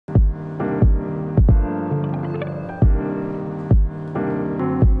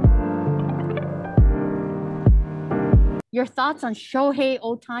Your thoughts on Shohei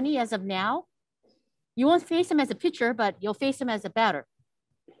Ohtani as of now? You won't face him as a pitcher, but you'll face him as a batter.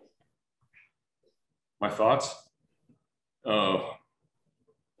 My thoughts?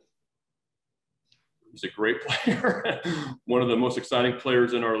 He's a great player, one of the most exciting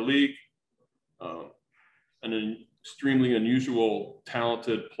players in our league, an extremely unusual,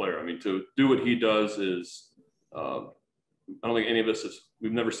 talented player. I mean, to do what he does is, I don't think any of us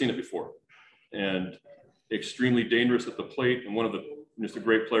we've never seen it before, and extremely dangerous at the plate, and one of the just the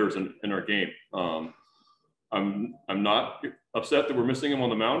great players in our game. I'm not upset that we're missing him on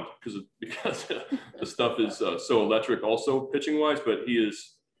the mound because the stuff is so electric also pitching wise, but he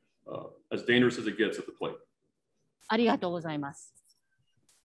is as dangerous as it gets at the plate. ありがとうございます。